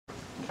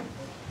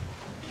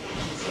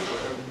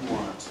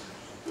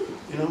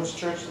You know whose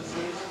church this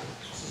is?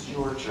 This is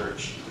your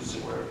church. You can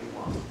sit wherever you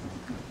want.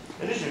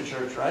 It is your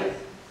church, right?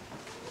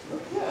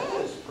 Yeah,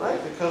 it is, right?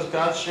 Because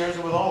God shares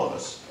it with all of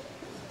us.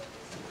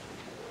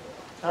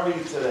 How are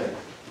you today?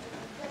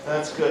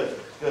 That's good.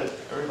 Good.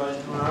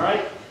 Everybody's doing all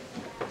right?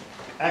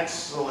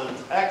 Excellent.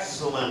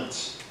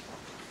 Excellent.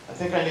 I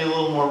think I need a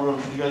little more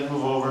room. Can you guys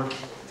move over?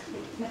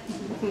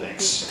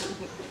 Thanks.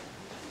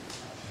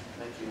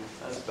 Thank you.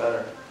 That's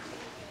better.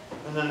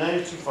 And then now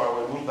you're too far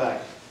away. Move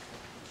back.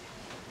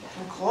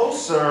 Come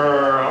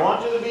closer. I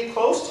want you to be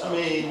close to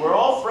me. We're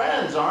all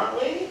friends,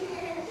 aren't we?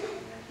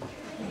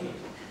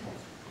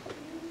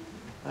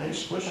 Now you're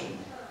squishing.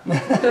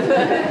 Does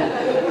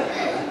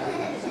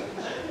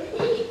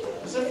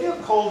it feel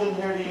cold in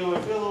here to you?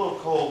 It feels a little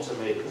cold to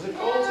me. Is it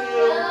cold to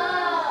you?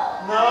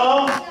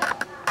 No?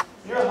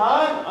 You're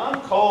hot?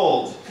 I'm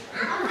cold.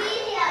 I'm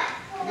medium.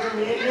 You're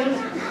medium?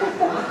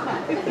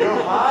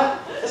 You're hot?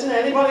 Isn't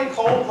anybody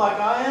cold like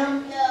I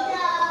am? No.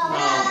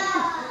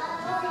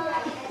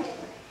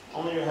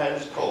 Only your head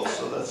is cold,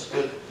 so that's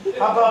good.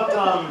 How about,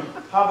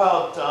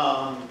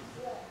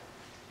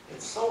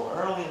 it's so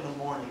early in the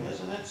morning,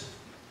 isn't it?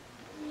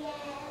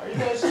 Are you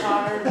guys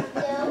tired?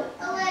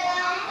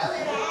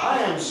 I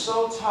am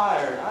so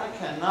tired. I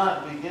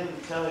cannot begin to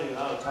tell you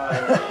how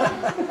tired I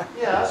am.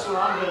 Yeah, that's what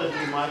I'm going to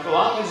do, Michael.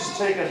 I'm going to just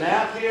take a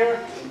nap here,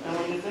 and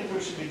when you think we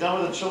should be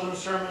done with the children's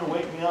sermon,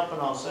 wake me up and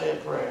I'll say a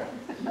prayer.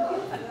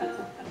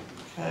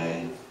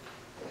 Okay?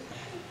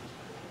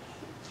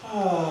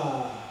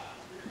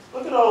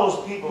 Look at all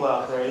those people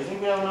out there. You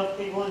think we have enough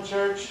people in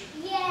church?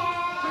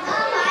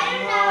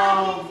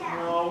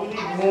 No, we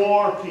need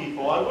more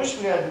people. I wish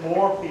we had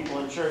more people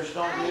in church,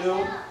 don't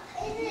you?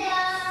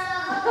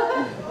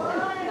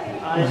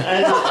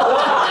 And on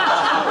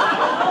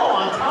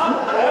top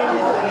of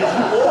everything, it's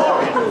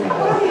boring.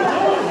 What are you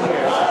doing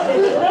here? I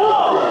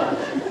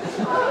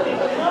don't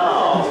even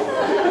know.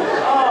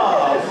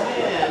 Oh,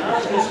 man,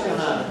 I'm just going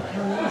to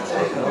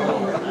take a little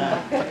nap.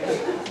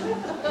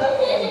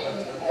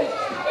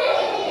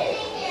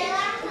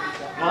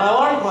 My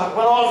alarm clock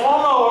went off. Oh,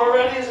 no,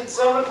 already? Is it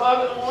 7 o'clock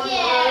in the morning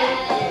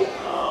already?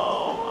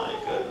 Oh, my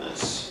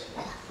goodness.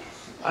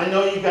 I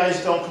know you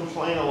guys don't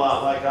complain a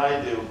lot like I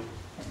do.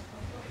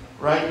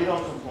 Right? You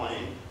don't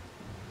complain.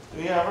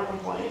 Do you ever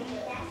complain?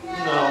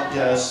 No.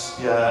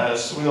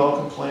 Yes. We all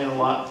complain a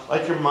lot.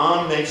 Like your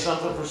mom makes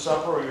something for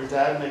supper or your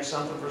dad makes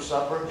something for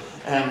supper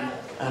and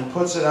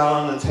puts it out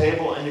on the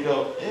table and you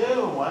go,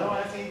 ew, why do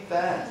I have to eat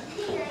that?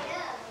 You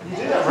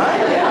do that,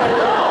 right? Yeah, I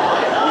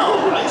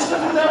know. I used to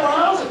do that when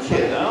I was a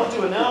kid. I don't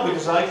do it now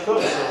because I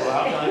cook, so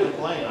how can I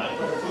complain? I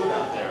put the food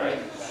out there, right?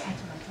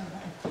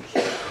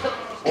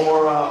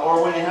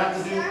 Or when you have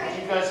to do,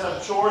 you guys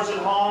have chores at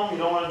home, you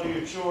don't want to do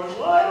your chores.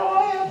 Why do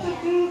I have to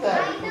do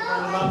that? You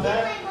complain about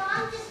that?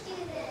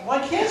 Why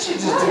can't she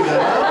just do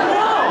that? I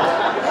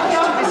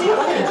don't know. You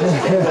can't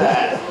just do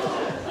that.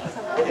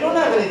 You don't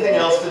have anything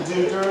else to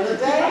do during the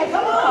day.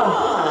 Come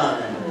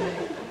on.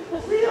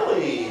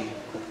 Really?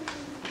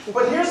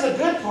 But here's the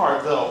good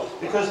part, though,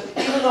 because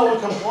even though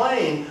we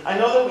complain, I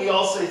know that we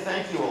all say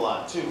thank you a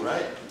lot, too,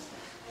 right?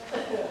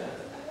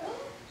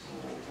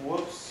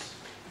 Whoops.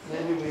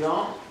 Maybe we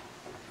don't.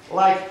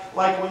 Like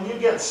when you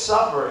get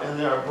supper and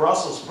there are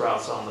Brussels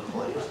sprouts on the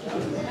plate.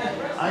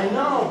 I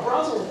know,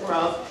 Brussels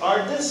sprouts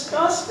are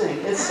disgusting.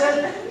 It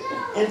says,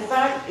 in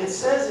fact, it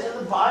says in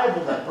the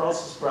Bible that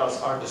Brussels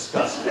sprouts are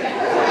disgusting.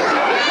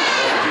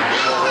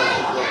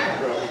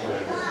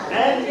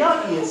 And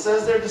yucky. It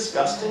says they're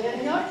disgusting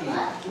and yucky.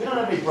 We don't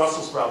have any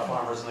Brussels sprout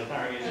farmers in the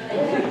congregation.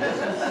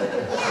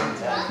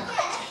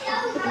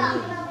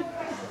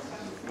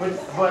 But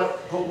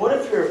what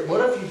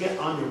if you get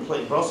on your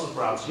plate Brussels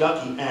sprouts,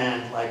 yucky,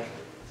 and like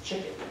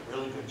chicken,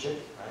 really good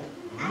chicken, right?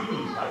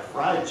 Like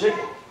fried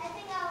chicken.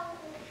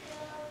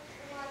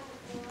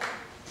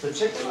 The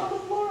chicken on the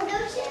floor? No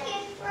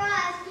chicken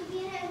fries.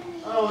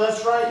 Oh,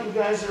 that's right. You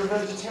guys are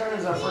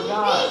vegetarians. I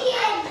forgot.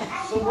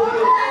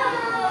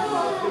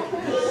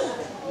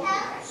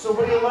 So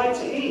what do you like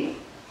to eat?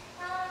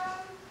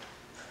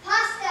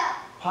 Pasta.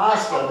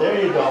 Pasta.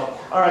 There you go.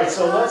 All right.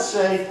 So let's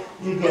say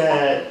you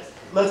get.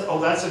 Oh,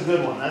 that's a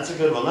good one. That's a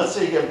good one. Let's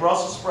say you get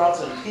Brussels sprouts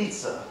and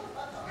pizza.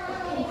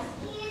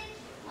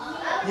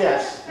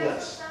 Yes.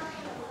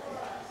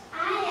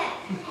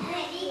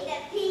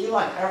 You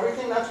like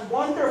everything? That's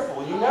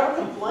wonderful. You never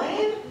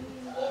complain?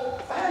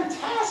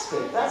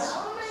 Fantastic. That's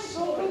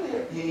so good to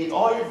hear. You eat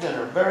all your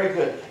dinner. Very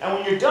good. And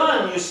when you're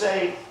done, you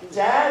say,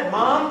 Dad,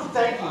 Mom,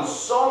 thank you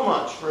so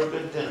much for a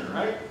good dinner,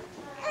 right?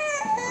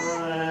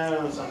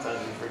 Sometimes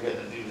we forget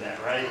to do that,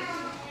 right?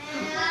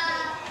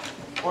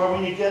 Or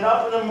when you get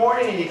up in the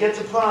morning and you get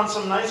to put on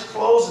some nice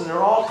clothes and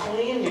they're all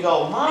clean, you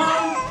go,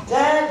 Mom,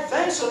 Dad,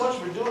 thanks so much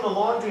for doing the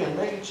laundry and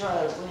making sure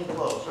I have clean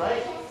clothes,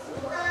 right?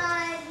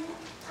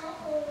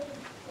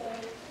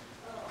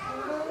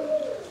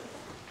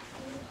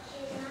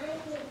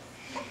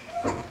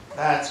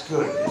 That's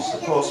good. You're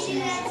supposed to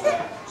use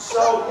it.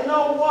 So, you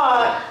know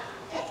what?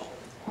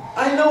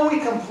 I know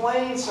we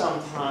complain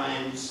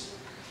sometimes,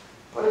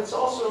 but it's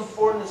also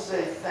important to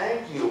say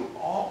thank you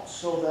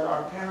so that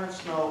our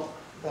parents know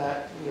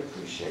that we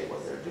appreciate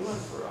what they're doing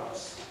for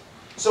us.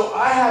 So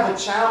I have a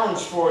challenge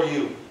for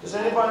you. Does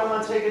anybody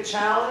want to take a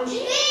challenge?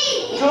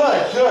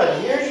 Good,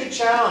 good. Here's your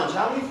challenge.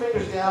 How many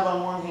fingers do you have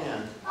on one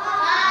hand? 5.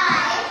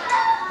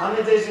 How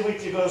many days a week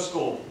do you go to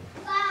school?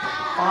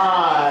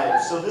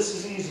 5. So this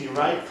is easy,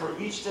 right? For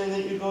each day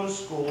that you go to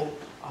school,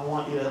 I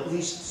want you to at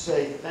least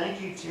say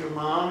thank you to your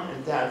mom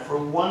and dad for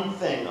one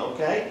thing,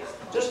 okay?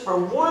 Just for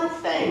one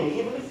thing,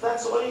 even if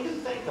that's all you can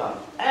think of.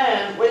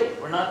 And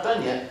wait, we're not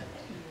done yet.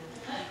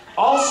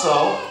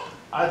 Also,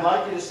 I'd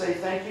like you to say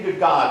thank you to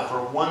God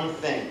for one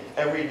thing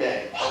every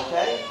day,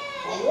 okay?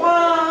 For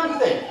one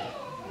thing.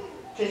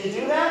 Can you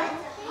do that?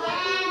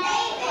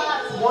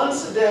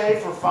 Once a day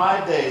for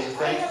 5 days.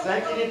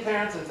 Thank you to your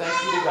parents and thank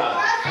you to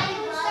God.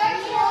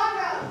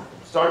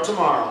 Start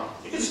tomorrow.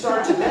 You can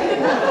start today.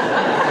 Yeah,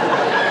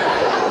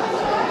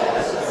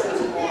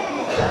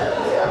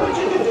 but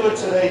you can do it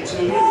today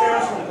too. Your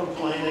parents won't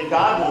complain and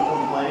God won't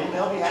complain.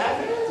 They'll be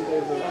happy.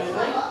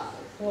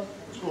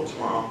 School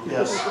tomorrow.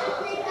 Yes.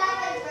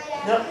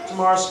 Yep,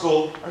 tomorrow's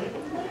school.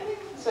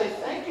 Say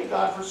thank you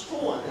God for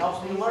school. It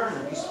helps me learn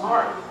and be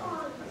smart.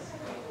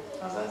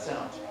 How's that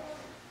sound?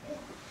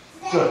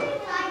 Good.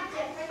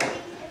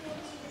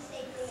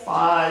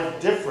 5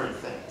 different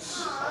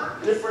things.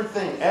 Different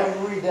thing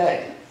every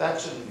day. That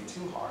shouldn't be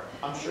too hard.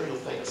 I'm sure you'll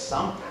think of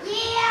something. Yeah,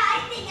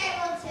 I think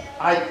I will too.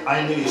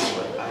 I knew you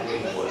would. I knew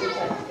you would.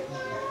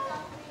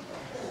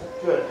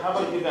 Good. How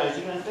about you guys?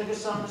 You gonna think of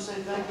something to say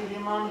thank you to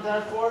your mom and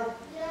dad for?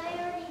 Yeah, I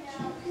already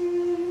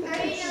know. I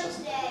already know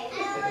today.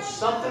 Think of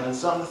something and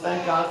something to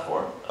thank God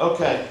for.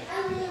 Okay.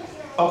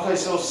 Okay.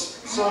 So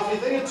if you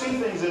think of 2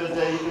 things in a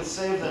day, you can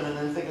save them and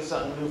then think of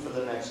something new for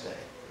the next day.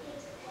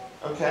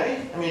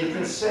 Okay? I mean, you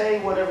can say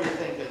whatever you're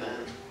thinking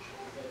then.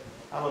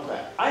 How about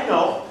that? I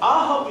know.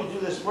 I'll help you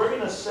do this. We're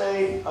going to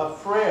say a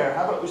prayer.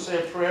 How about we say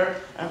a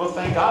prayer and we'll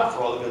thank God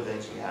for all the good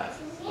things we have.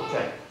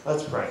 Okay,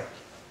 let's pray.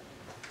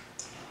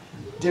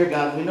 Dear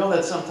God, we know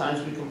that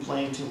sometimes we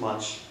complain too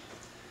much.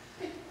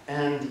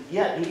 And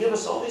yet you give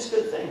us all these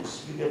good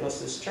things. You give us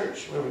this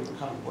church where we can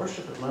come and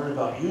worship and learn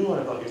about you and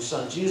about your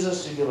son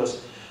Jesus. You give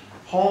us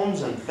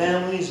homes and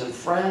families and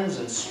friends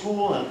and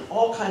school and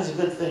all kinds of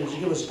good things. You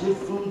give us good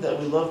food that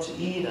we love to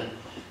eat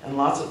and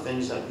lots of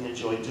things that we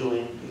enjoy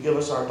doing. You give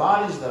us our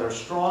bodies that are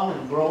strong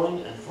and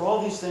growing, and for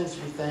all these things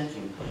we thank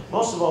you.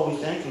 Most of all, we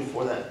thank you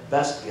for that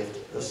best gift,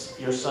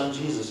 your son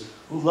Jesus,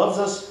 who loves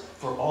us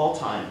for all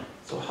time.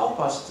 So help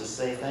us to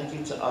say thank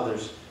you to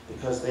others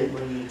because they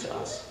bring you to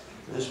us.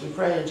 For this we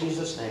pray in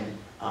Jesus' name.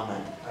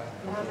 Amen.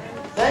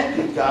 Thank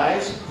you,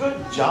 guys. Good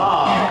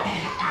job.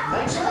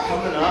 Thanks for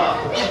coming up.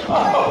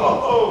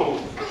 Oh.